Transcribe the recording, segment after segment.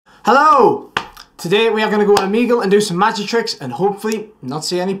Hello! Today we are going to go on Omegle and do some magic tricks and hopefully not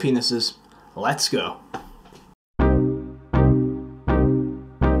see any penises. Let's go.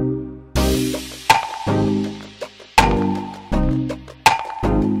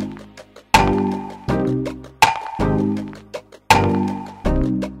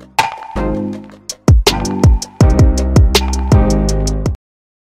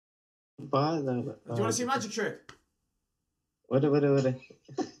 Do you want to see a magic trick? What?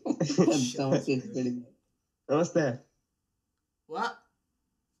 Namaste. What?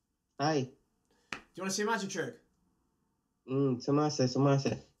 Hi. Do you want to see a magic trick? Samase.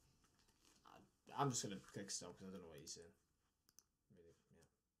 I'm just going to click stop because I don't know what you're saying.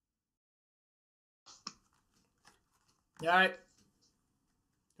 Yeah. Alright.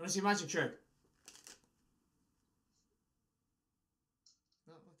 You want to see a magic trick?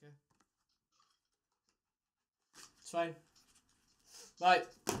 Oh, okay. It's fine. Bye.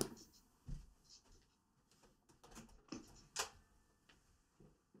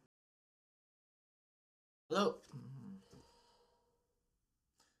 Hello?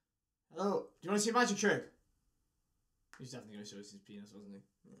 Hello? Do you want to see a magic trick? He's definitely going to show us his penis, wasn't he?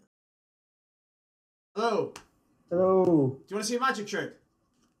 Yeah. Hello? Hello. Do you want to see a magic trick?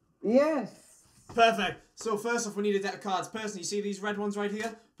 Yes. Perfect. So first off, we need a deck of cards. Personally, you see these red ones right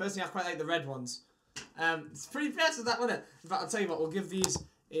here? Personally, I quite like the red ones. It's pretty impressive, that, wasn't it? In fact, I'll tell you what, we'll give these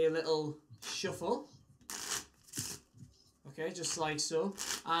a little shuffle. Okay, just like so.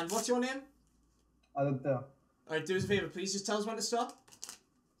 And what's your name? Aditya. Alright, do us a favour, please. Just tell us when to stop.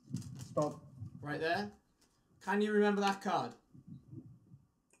 Stop. Right there. Can you remember that card?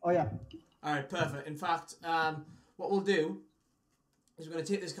 Oh, yeah. Alright, perfect. In fact, what we'll do is we're going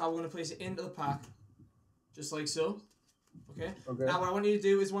to take this card, we're going to place it into the pack. Just like so. Okay? Now, what I want you to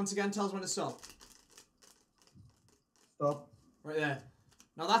do is, once again, tell us when to stop. Stop. Right there.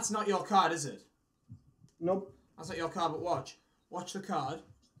 Now, that's not your card, is it? Nope. That's not your card, but watch. Watch the card.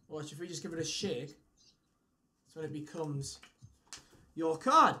 Watch, if we just give it a shake, that's when it becomes your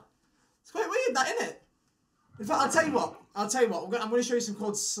card. It's quite weird, that, isn't it? In fact, I'll tell you what. I'm going to show you something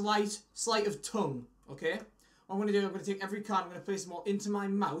called sleight of tongue, okay? What I'm going to do, I'm going to take every card, I'm going to place them all into my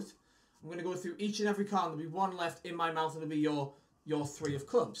mouth. I'm going to go through each and every card, and there'll be one left in my mouth, and it'll be your three of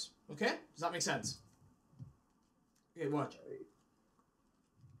clubs, okay? Does that make sense? Okay, watch.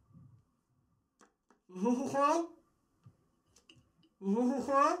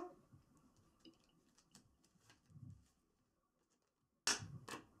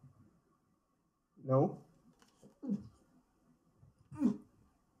 No.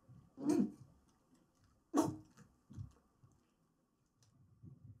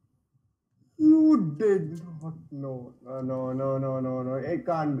 You did not. No. It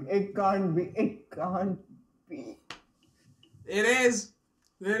can't be. It can't be. It is.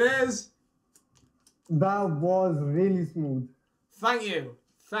 That was really smooth. Thank you.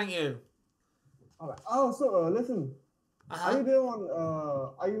 Alright. Oh, so listen. Are you there on?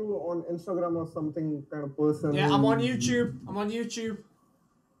 Are you on Instagram or something kind of person? Yeah, I'm on YouTube.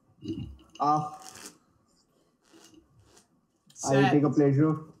 I'll take a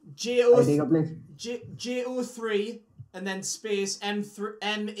pleasure. J03 and then space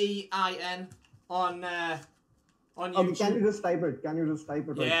MEIN on YouTube. Okay, can you just type it?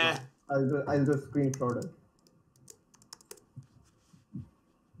 Yeah. Right now? I'll just screenshot it.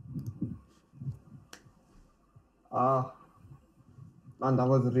 Man, that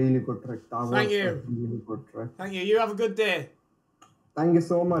was a really good trick. Thank you. Really good trick. Thank you. You have a good day. Thank you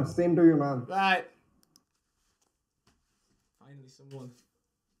so much. Same to you, man. Bye. Finally, someone.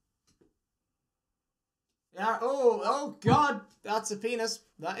 Yeah. Oh God. That's a penis.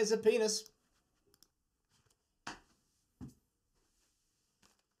 That is a penis.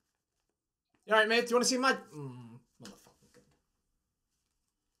 You alright, mate? Do you want to see my... motherfucking good.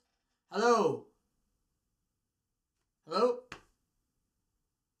 Hello? Hello?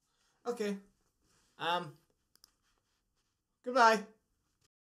 Okay. Goodbye.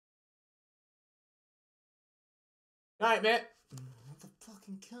 Alright, mate.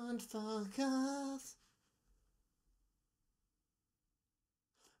 Motherfucking can't fuck off.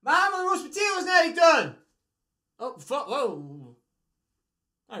 Mom, the roast potatoes nearly done! Oh, fuck, whoa.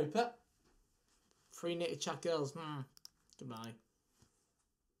 Alright, pet. Free naked chat girls. Goodbye.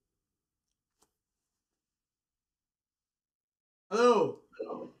 Hello. Do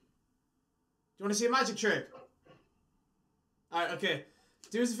you want to see a magic trick? Alright, okay.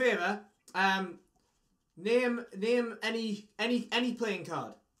 Do us a favour. Name any playing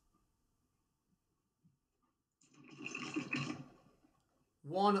card.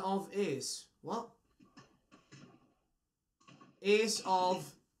 One of ace. What? Ace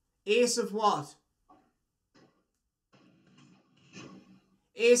of Ace of what?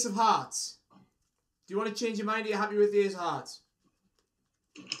 Ace of hearts. Do you want to change your mind? Are you happy with the ace of hearts?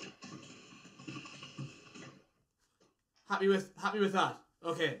 Happy with that?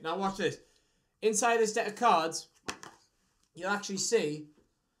 Okay, now watch this. Inside this deck of cards, you'll actually see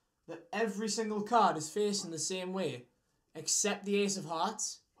that every single card is facing the same way, except the ace of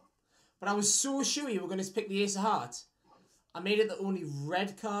hearts. But I was so sure you were going to pick the ace of hearts, I made it the only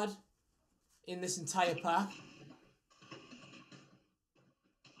red card in this entire pack.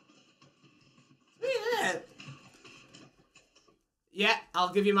 Yeah. Yeah,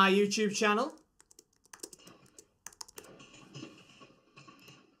 I'll give you my YouTube channel.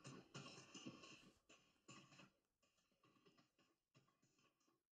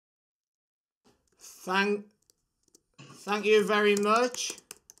 Thank you very much.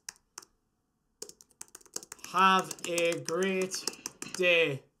 Have a great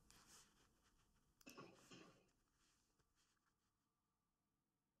day.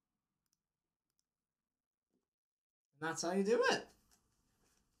 That's how you do it.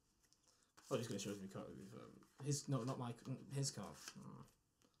 Oh, he's going to show me card. His, no, not my, his card.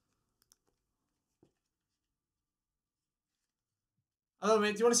 Hello,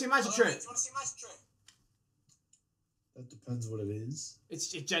 mate. Do you want to see a magic trick? That depends what it is. It's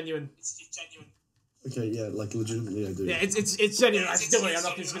genuine. Okay, yeah, like legitimately I do. Yeah, it's genuine. Don't worry, I'm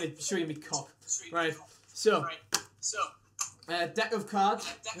not just going to show you me cock. Right. So, deck of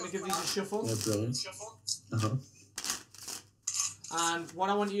cards. I'm going to give these a shuffle. Yeah, brilliant. Uh-huh. And what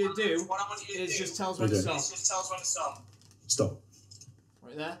I want you to do is just tell us when to stop. Stop.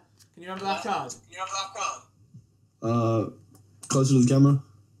 Right there. Can you remember that card? Closer to the camera.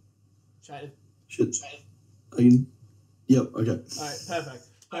 Try it. Shit. I can... Yep, okay. Alright, perfect.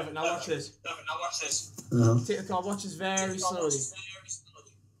 Perfect, now watch this. Uh-huh. Take the card, watch this very slowly.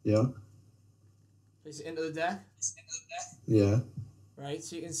 Yeah. Place it into the deck. Yeah. Right,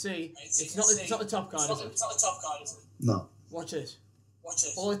 so you can see, it's not the top card, is it? No. Watch this.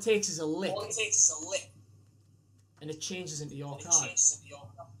 All it takes is a lick. And it changes into your card.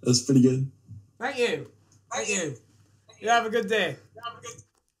 That's pretty good. Thank you. Thank you. You have a good day.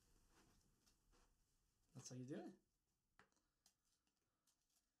 That's how you do it.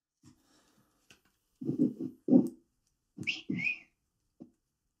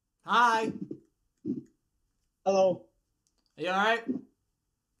 Hi. Hello. Are you alright?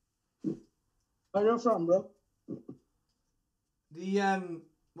 Where are you from, bro?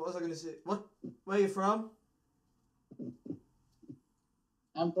 What was I gonna say? What? Where are you from?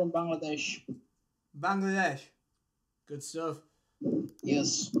 I'm from Bangladesh. Bangladesh. Good stuff.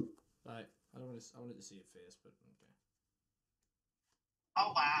 Yes. Right. I wanted to see your face, but okay.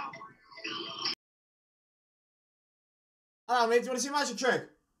 Oh wow. Hello, mate. Do you want to see a magic trick?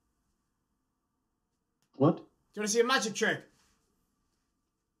 What? Do you want to see a magic trick?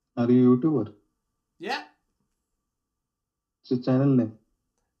 Are you a YouTuber? Yeah. What's your channel name?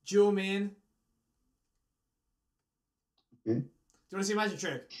 Joe Main. Okay. Do you want to see a magic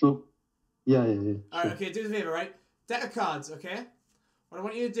trick? So, yeah. Alright, Sure. okay, do the favour, right? Deck of cards, okay? What I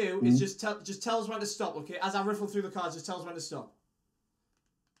want you to do is just tell us when to stop, okay? As I riffle through the cards, just tell us when to stop.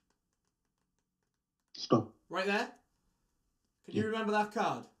 Stop. Right there? Can you remember that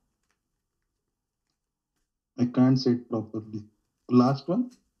card? I can't say it properly. Last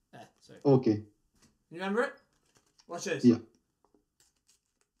one? There, sorry. Okay. Can you remember it? Watch this. Yeah.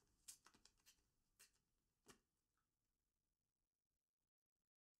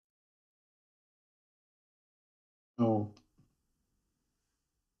 Oh.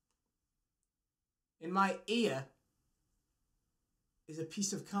 In my ear is a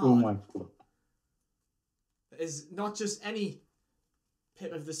piece of card. Oh my god. That is not just any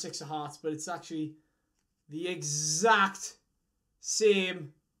pip of the Six of Hearts, but it's actually the exact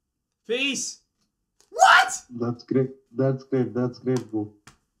same piece. What? That's great. That's great, bro.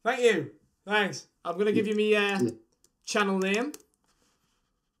 Thank you. Thanks. I'm going to give you my channel name.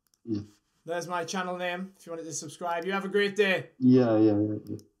 Yeah. There's my channel name if you wanted to subscribe. You have a great day. Yeah.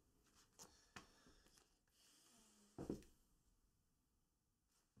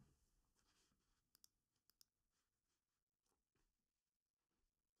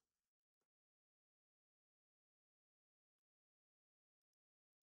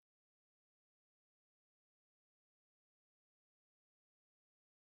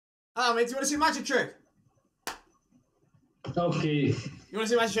 Oh, mate, do you want to see a magic trick? Okay. You want to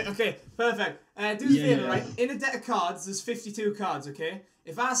see a magic trick? Okay, perfect. Do the favour, right? In a deck of cards, there's 52 cards, okay?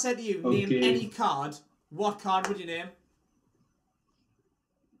 If I said to you, name any card, what card would you name?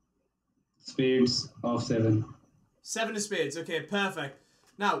 Spades of 7. 7 of spades. Okay, perfect.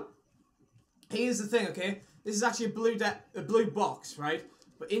 Now, here's the thing, okay? This is actually a blue box, right?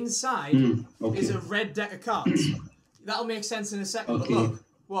 But inside is a red deck of cards. That'll make sense in a second, but look,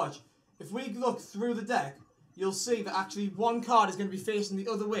 watch. If we look through the deck, you'll see that actually one card is going to be facing the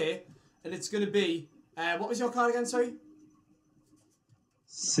other way, and it's going to be, what was your card again, sorry?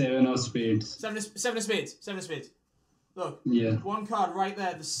 7 of spades. Seven of spades. 7 of spades. Look, one card right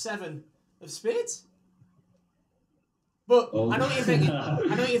there, the 7 of spades. But I know what you're thinking.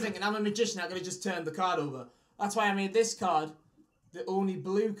 I'm a magician. I'm gonna just turn the card over. That's why I made this card the only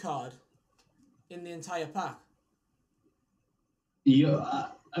blue card in the entire pack. I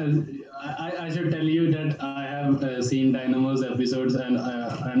should tell you that I have seen Dynamo's episodes and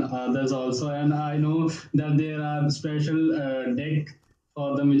others also, and I know that there are special deck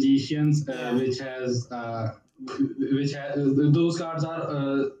for the magicians, which has those cards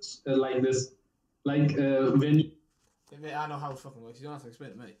are like this, like when. I know how it fucking works. You don't have to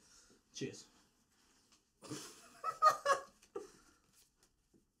explain it to me. Cheers. What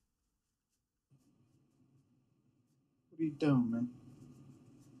are you doing, man?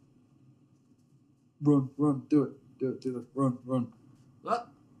 Run, do it, run. What?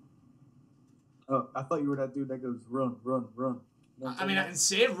 Oh, I thought you were that dude that goes run. I mean, I can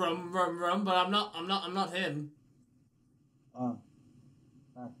say run, but I'm not him. I'm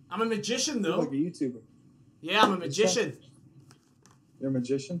a magician, though. You're like a YouTuber. Yeah, I'm a magician. You're a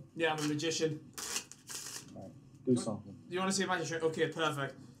magician? Yeah, I'm a magician. Alright, do something. You want to see a magic trick? Okay,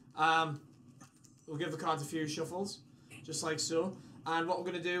 perfect. We'll give the cards a few shuffles, just like so. And what we're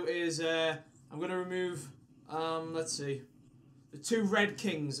going to do is, I'm going to remove, let's see, the 2 red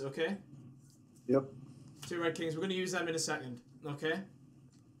kings, okay? Yep. 2 red kings. We're going to use them in a second, okay?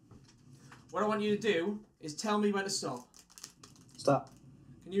 What I want you to do is tell me when to stop. Stop.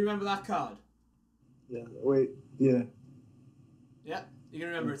 Can you remember that card? Yeah, wait, yeah. Yeah? You can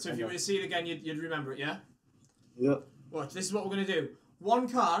remember it. So if you were to see it again, you'd remember it, yeah? Yep. Watch, this is what we're going to do. One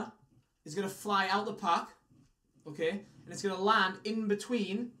card is going to fly out the pack, okay? And it's going to land in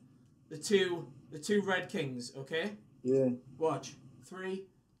between the two red kings, okay? Yeah. Watch. 3,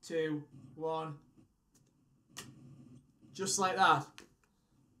 2, 1. Just like that.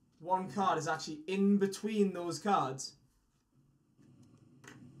 One card is actually in between those cards.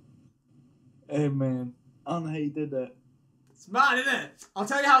 Hey, man. I don't know how you did that. It's mad, isn't it? I'll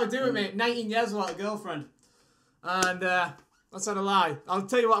tell you how to do it, mate. 19 years without a girlfriend. And, that's not a lie. I'll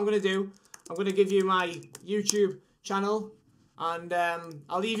tell you what I'm going to do. I'm going to give you my YouTube channel. And,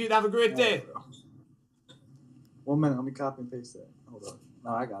 I'll leave you to have a great day. 1 minute. Let me copy and paste that. Hold on.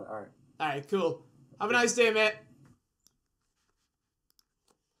 No, I got it. All right. All right, cool. Have a nice day, mate.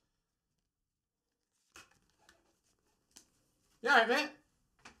 You alright, mate?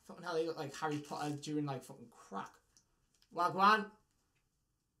 Fucking hell, you look like Harry Potter during, like, fucking crack. Wagwan.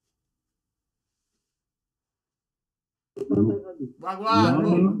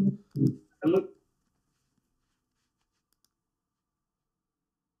 Wagwan.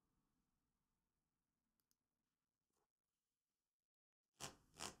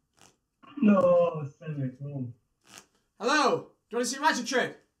 No, send it home. Hello. Do you want to see a magic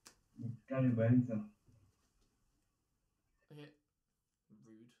trick? Calibanza. Okay.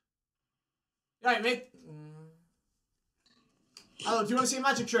 Rude. Alright, mate. Hello, do you want to see a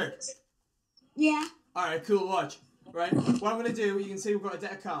magic trick? Yeah. Alright, cool, watch. Right, what I'm going to do, you can see we've got a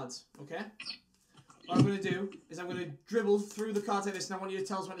deck of cards, okay? What I'm going to do is I'm going to dribble through the cards like this, and I want you to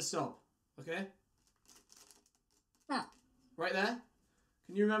tell us when to stop, okay? Stop. Right there?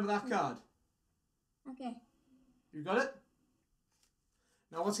 Can you remember that card? Okay. You got it?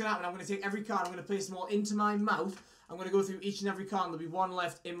 Now what's going to happen, I'm going to take every card, I'm going to place them all into my mouth. I'm going to go through each and every card, and there'll be one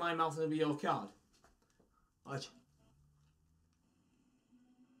left in my mouth, and it'll be your card. Watch.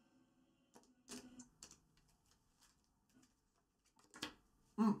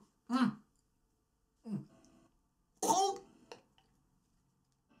 Oh!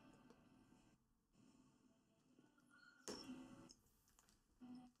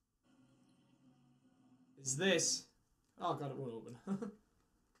 Is this? Oh god, it won't open.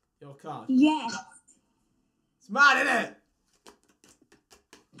 Your card. Yes. It's mad, isn't it?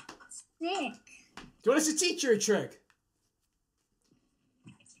 Sick. Do you want us to teach you a trick?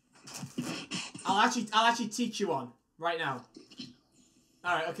 I'll actually teach you one right now.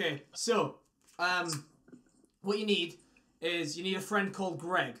 Alright, okay. So, what you need is you need a friend called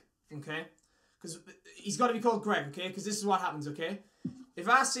Greg, okay? Because he's got to be called Greg, okay? Because this is what happens, okay? If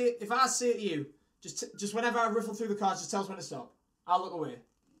I say to you, just whenever I riffle through the cards, just tell us when to stop. I'll look away.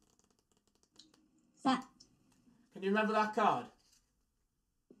 Stop. Can you remember that card?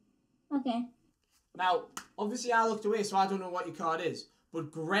 Okay. Now, obviously I looked away, so I don't know what your card is.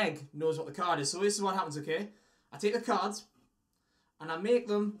 but Greg knows what the card is. So this is what happens, okay? I take the cards, and I make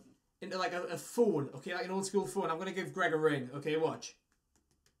them into like a phone, okay? Like an old school phone. I'm going to give Greg a ring, okay? Watch.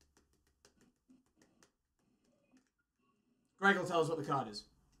 Greg will tell us what the card is.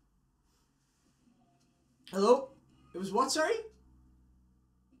 Hello? It was what, sorry?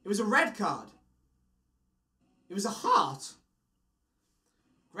 It was a red card. It was a heart.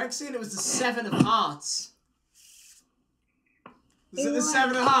 Greg's saying it was the 7 of hearts. Is it the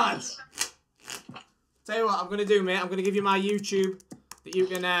 7 of hearts? Tell you what I'm going to do, mate. I'm going to give you my YouTube that you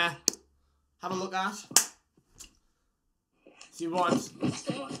can have a look at. If you want.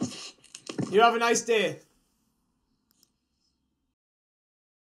 You have a nice day.